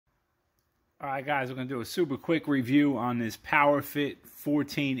Alright guys, we're going to do a super quick review on this PowerFit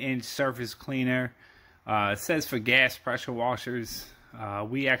 14-inch surface cleaner. It says for gas pressure washers.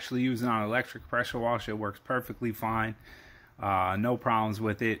 We actually use it on electric pressure washer. It works perfectly fine. No problems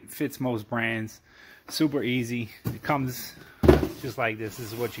with it. Fits most brands. Super easy. It comes just like this.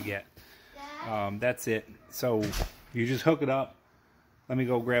 This is what you get. That's it. So you just hook it up. Let me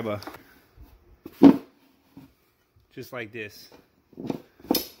go grab a... just like this.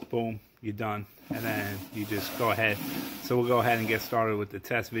 Boom, you're done. And then you just go ahead. So we'll go ahead and get started with the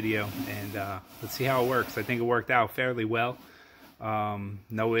test video, and let's see how it works. I think it worked out fairly well.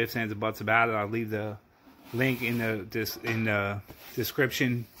 No ifs, ands, or buts about it. I'll leave the link in the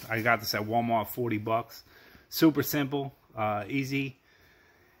description. I got this at Walmart, 40 bucks. Super simple, easy,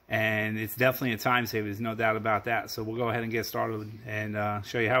 and it's definitely a time saver. There's no doubt about that. So we'll go ahead and get started and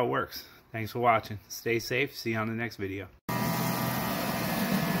show you how it works. Thanks for watching. Stay safe. See you on the next video.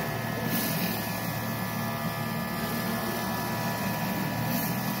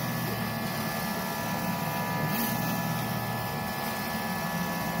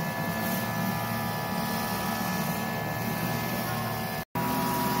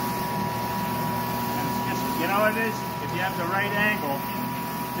 You know what it is? If you have the right angle,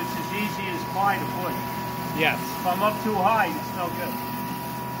 it's as easy as ply to put. Yes. If I'm up too high, it's no good.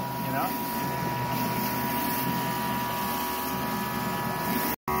 You know?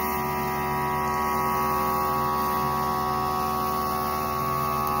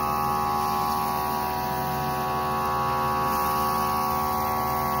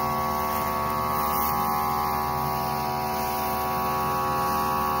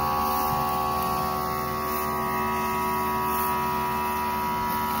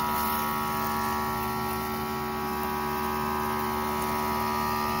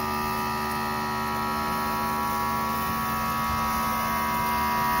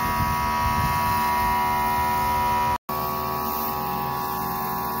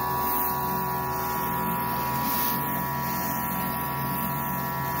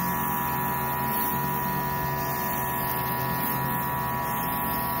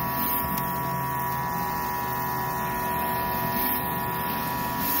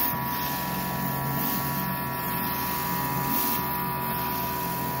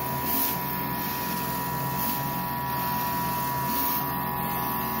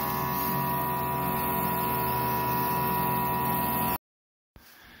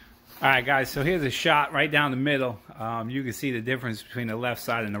 Alright guys, so here's a shot right down the middle. You can see the difference between the left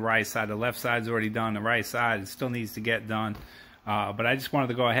side and the right side. The left side's already done. The right side still needs to get done. But I just wanted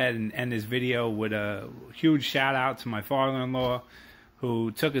to go ahead and end this video with a huge shout out to my father-in-law,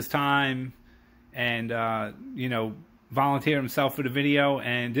 who took his time and you know, volunteered himself for the video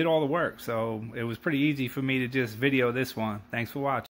and did all the work. So it was pretty easy for me to just video this one. Thanks for watching.